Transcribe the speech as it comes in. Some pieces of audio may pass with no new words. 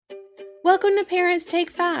Welcome to Parents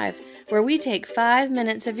Take 5, where we take 5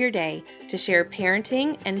 minutes of your day to share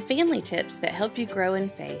parenting and family tips that help you grow in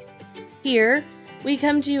faith. Here, we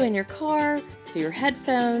come to you in your car, through your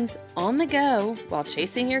headphones, on the go, while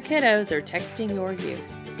chasing your kiddos or texting your youth.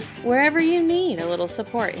 Wherever you need a little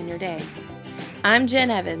support in your day. I'm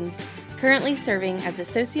Jen Evans, currently serving as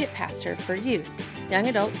Associate Pastor for Youth, Young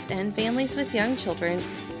Adults, and Families with Young Children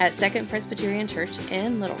at Second Presbyterian Church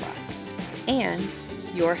in Little Rock, and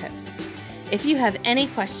your host. If you have any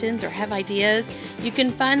questions or have ideas, you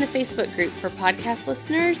can find the Facebook group for podcast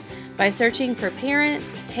listeners by searching for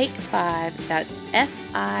Parents Take 5, that's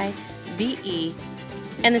F-I-V-E,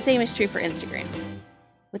 and the same is true for Instagram.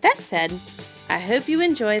 With that said, I hope you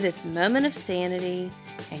enjoy this moment of sanity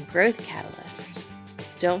and growth catalyst.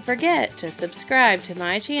 Don't forget to subscribe to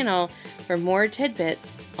my channel for more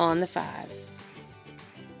tidbits on the fives.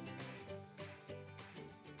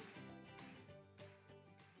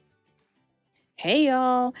 Hey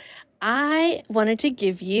y'all, I wanted to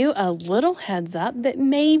give you a little heads up that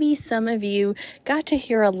maybe some of you got to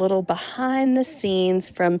hear a little behind the scenes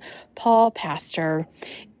from Paul Pastor.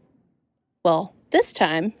 Well, this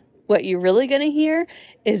time, what you're really going to hear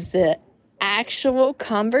is the actual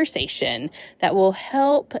conversation that will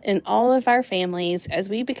help in all of our families as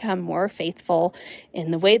we become more faithful in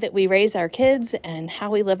the way that we raise our kids and how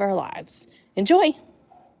we live our lives. Enjoy!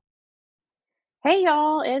 Hey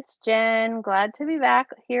y'all, it's Jen. Glad to be back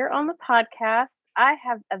here on the podcast. I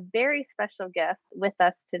have a very special guest with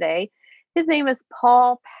us today. His name is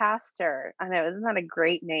Paul Pastor. I know, isn't that a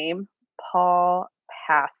great name? Paul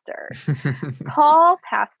Pastor. Paul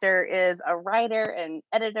Pastor is a writer and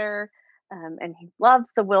editor, and he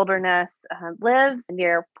loves the wilderness, lives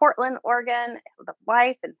near Portland, Oregon, with a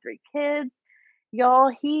wife and 3 kids.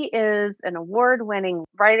 Y'all, he is an award-winning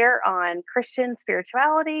writer on Christian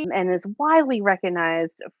spirituality and is widely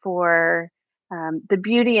recognized for the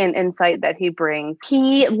beauty and insight that he brings.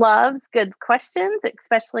 He loves good questions,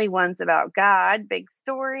 especially ones about God, big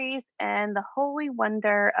stories, and the holy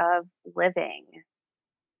wonder of living.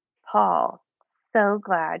 Paul, so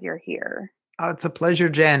glad you're here. Oh, it's a pleasure,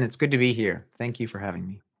 Jen. It's good to be here. Thank you for having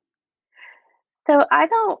me. So I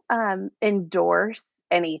don't endorse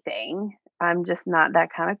anything. I'm just not that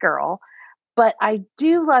kind of girl. But I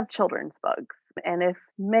do love children's books. And if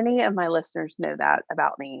many of my listeners know that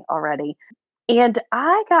about me already. And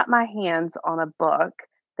I got my hands on a book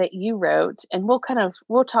that you wrote, and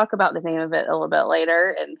we'll talk about the name of it a little bit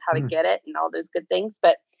later and how to Mm. get it and all those good things.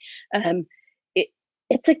 But um, it,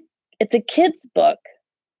 it's a kid's book,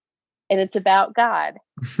 and it's about God.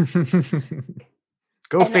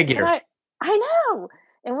 Go And figure. I know.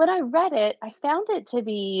 And when I read it, I found it to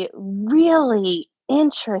be really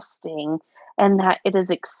interesting and that it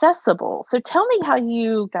is accessible. So tell me how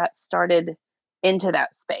you got started into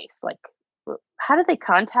that space. Like, how did they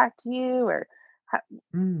contact you? Or,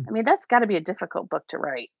 Mm. I mean, that's got to be a difficult book to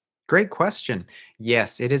write. Great question.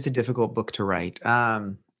 Yes, it is a difficult book to write.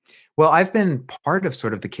 Well, I've been part of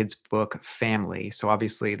sort of the kids' book family. So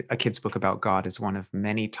obviously, a kids' book about God is one of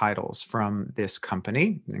many titles from this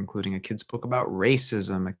company, including a kids' book about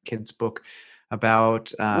racism, a kids' book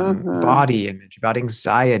about Mm-hmm. body image, about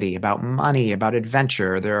anxiety, about money, about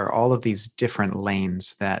adventure. There are all of these different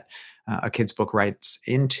lanes that a kids' book writes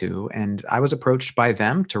into. And I was approached by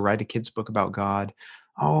them to write a kids' book about God.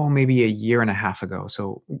 Oh, maybe a year and a half ago.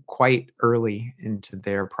 So quite early into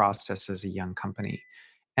their process as a young company.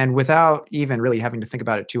 And without even really having to think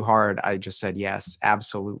about it too hard, I just said, yes,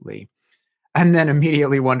 absolutely. And then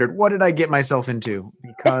immediately wondered, what did I get myself into?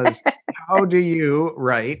 Because how do you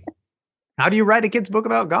write? How do you write a kid's book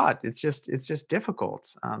about God? It's just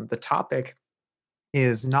difficult. The topic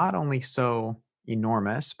is not only so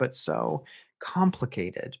enormous, but so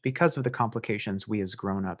complicated because of the complications we as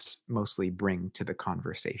grown-ups mostly bring to the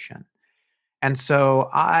conversation. And so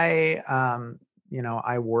I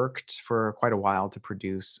worked for quite a while to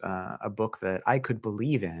produce a book that I could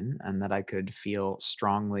believe in and that I could feel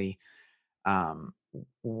strongly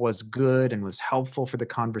was good and was helpful for the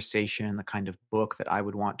conversation, the kind of book that I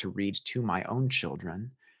would want to read to my own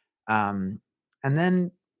children. Um, and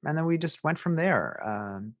then and then we just went from there.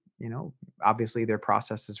 Obviously their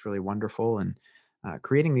process is really wonderful and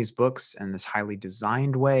creating these books in this highly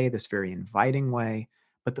designed way, this very inviting way.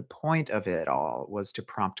 But the point of it all was to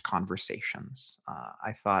prompt conversations.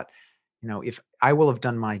 I thought, if I will have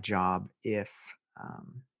done my job if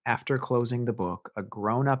after closing the book, a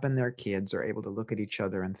grown up and their kids are able to look at each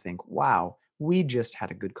other and think, wow, we just had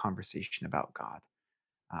a good conversation about God.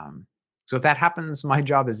 Um, so if that happens, my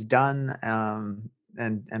job is done, and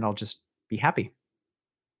I'll just be happy.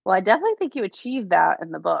 Well, I definitely think you achieved that in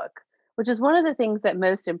the book, which is one of the things that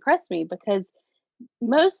most impressed me because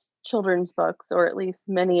most children's books, or at least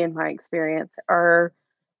many in my experience, are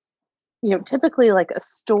typically like a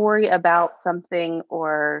story about something,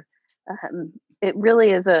 or it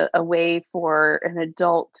really is a way for an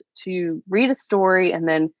adult to read a story and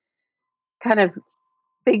then kind of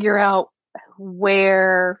figure out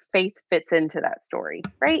where faith fits into that story,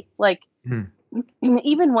 right? Like Hmm.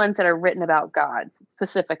 even ones that are written about God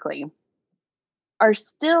specifically are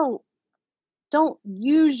still don't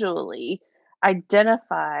usually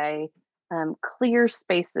identify clear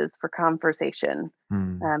spaces for conversation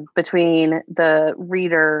Hmm. between the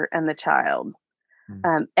reader and the child.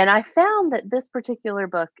 Hmm. And I found that this particular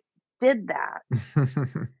book did that.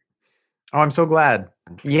 Oh, I'm so glad.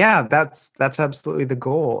 Yeah, that's absolutely the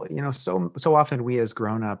goal. So often we as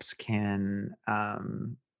grown-ups can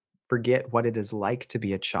forget what it is like to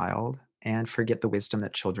be a child and forget the wisdom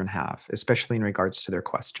that children have, especially in regards to their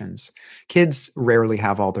questions. Kids rarely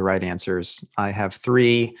have all the right answers. I have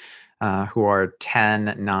three who are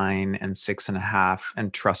 10, 9, and 6.5.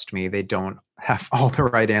 And trust me, they don't have all the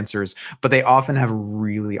right answers, but they often have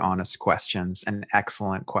really honest questions and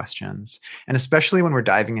excellent questions. And especially when we're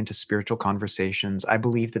diving into spiritual conversations, I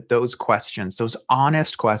believe that those questions, those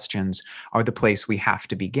honest questions, are the place we have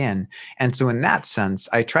to begin. And so, in that sense,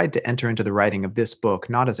 I tried to enter into the writing of this book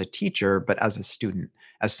not as a teacher, but as a student,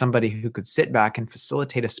 as somebody who could sit back and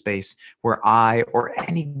facilitate a space where I or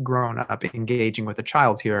any grown up engaging with a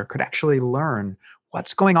child here could actually learn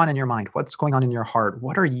what's going on in your mind, what's going on in your heart,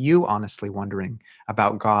 what are you honestly wondering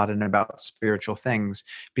about God and about spiritual things.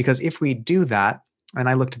 Because if we do that, and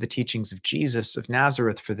I look to the teachings of Jesus of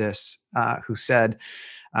Nazareth for this, who said,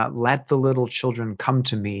 let the little children come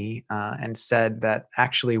to me, and said that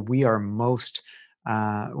actually we are most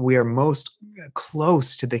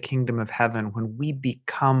close to the kingdom of heaven when we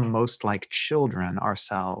become most like children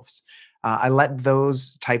ourselves. I let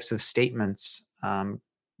those types of statements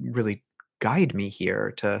really guide me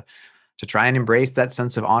here to try and embrace that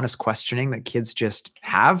sense of honest questioning that kids just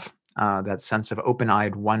have, that sense of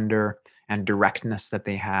open-eyed wonder and directness that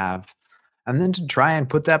they have, and then to try and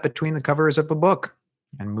put that between the covers of a book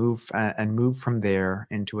and move from there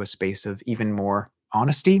into a space of even more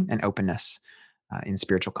honesty and openness in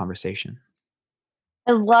spiritual conversation.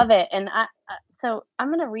 I love it. And so I'm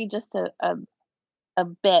going to read just a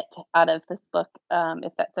bit out of this book,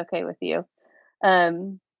 if that's okay with you.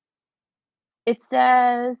 Um, it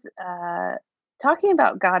says, talking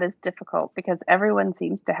about God is difficult because everyone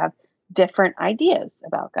seems to have different ideas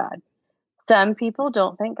about God. Some people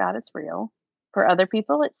don't think God is real. For other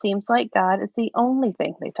people, it seems like God is the only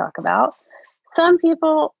thing they talk about. Some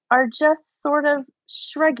people are just sort of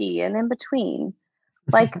shruggy and in between,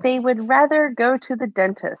 like they would rather go to the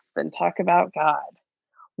dentist than talk about God.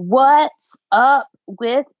 What's up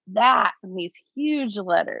with that? In these huge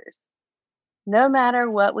letters. No matter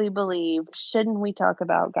what we believe, shouldn't we talk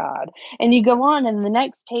about God? And you go on, and the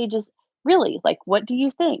next page is really like, what do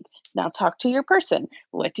you think? Now talk to your person.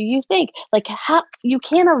 What do you think? Like, how you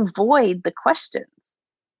can't avoid the questions.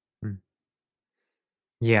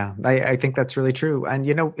 Yeah, I think that's really true. And,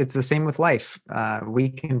 it's the same with life. We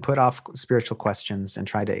can put off spiritual questions and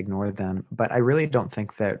try to ignore them, but I really don't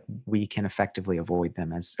think that we can effectively avoid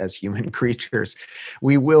them as human creatures.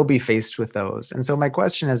 We will be faced with those. And so, my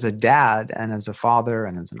question as a dad and as a father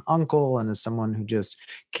and as an uncle and as someone who just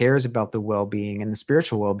cares about the well being and the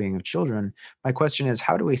spiritual well being of children, my question is,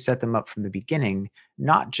 how do we set them up from the beginning,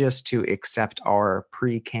 not just to accept our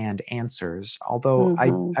pre-canned answers, although I,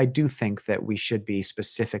 Hmm. I do think that we should be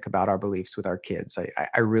specific about our beliefs with our kids.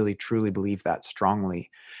 I really truly believe that strongly.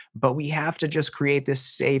 But we have to just create this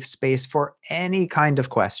safe space for any kind of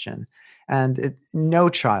question. And no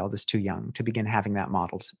child is too young to begin having that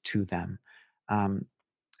modeled to them. Um,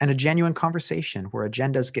 and a genuine conversation where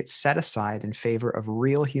agendas get set aside in favor of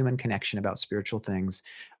real human connection about spiritual things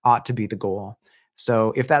ought to be the goal.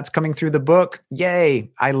 So if that's coming through the book,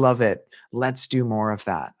 yay, I love it. Let's do more of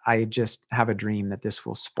that. I just have a dream that this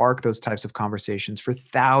will spark those types of conversations for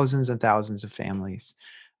thousands and thousands of families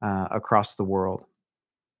across the world.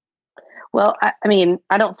 Well, I mean,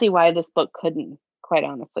 I don't see why this book couldn't, quite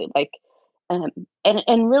honestly. Like, um,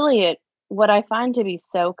 and really, what I find to be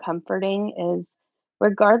so comforting is,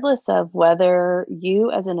 regardless of whether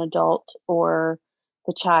you as an adult or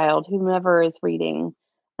the child, whomever is reading,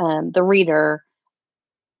 the reader,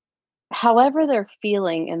 however they're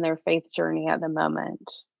feeling in their faith journey at the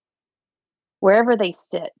moment, wherever they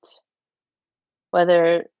sit,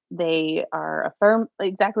 whether they are a firm,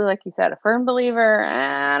 exactly like you said, a firm believer,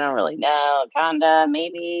 I don't really know, kinda,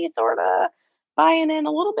 maybe, sorta, buying in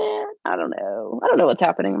a little bit. I don't know. I don't know what's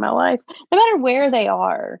happening in my life. No matter where they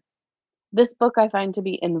are, this book I find to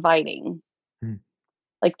be inviting. Mm.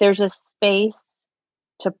 Like there's a space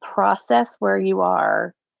to process where you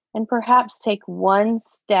are and perhaps take one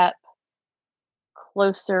step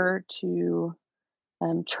closer to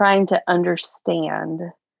trying to understand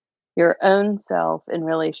your own self in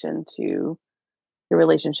relation to your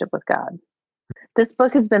relationship with God. This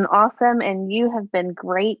book has been awesome and you have been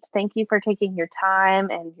great. Thank you for taking your time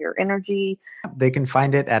and your energy. They can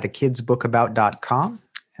find it at akidsbookabout.com.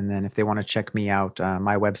 And then if they want to check me out,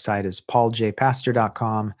 my website is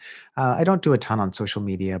pauljpastor.com. I don't do a ton on social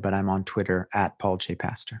media, but I'm on Twitter at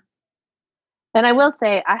pauljpastor. And I will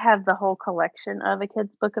say I have the whole collection of A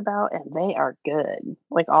Kid's Book About, and they are good.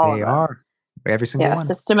 Like all They of them. are. Every single Yeah, one.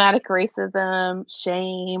 systematic racism,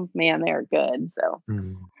 shame, man, they're good. So,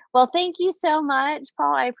 Mm. well, thank you so much,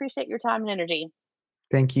 Paul. I appreciate your time and energy.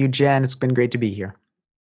 Thank you, Jen. It's been great to be here.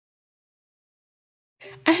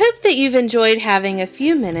 I hope that you've enjoyed having a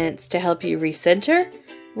few minutes to help you recenter,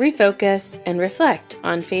 refocus, and reflect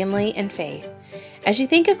on family and faith. As you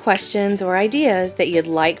think of questions or ideas that you'd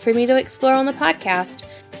like for me to explore on the podcast,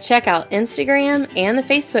 check out Instagram and the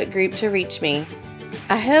Facebook group to reach me.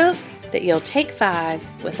 I hope that you'll take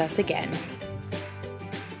 5 with us again.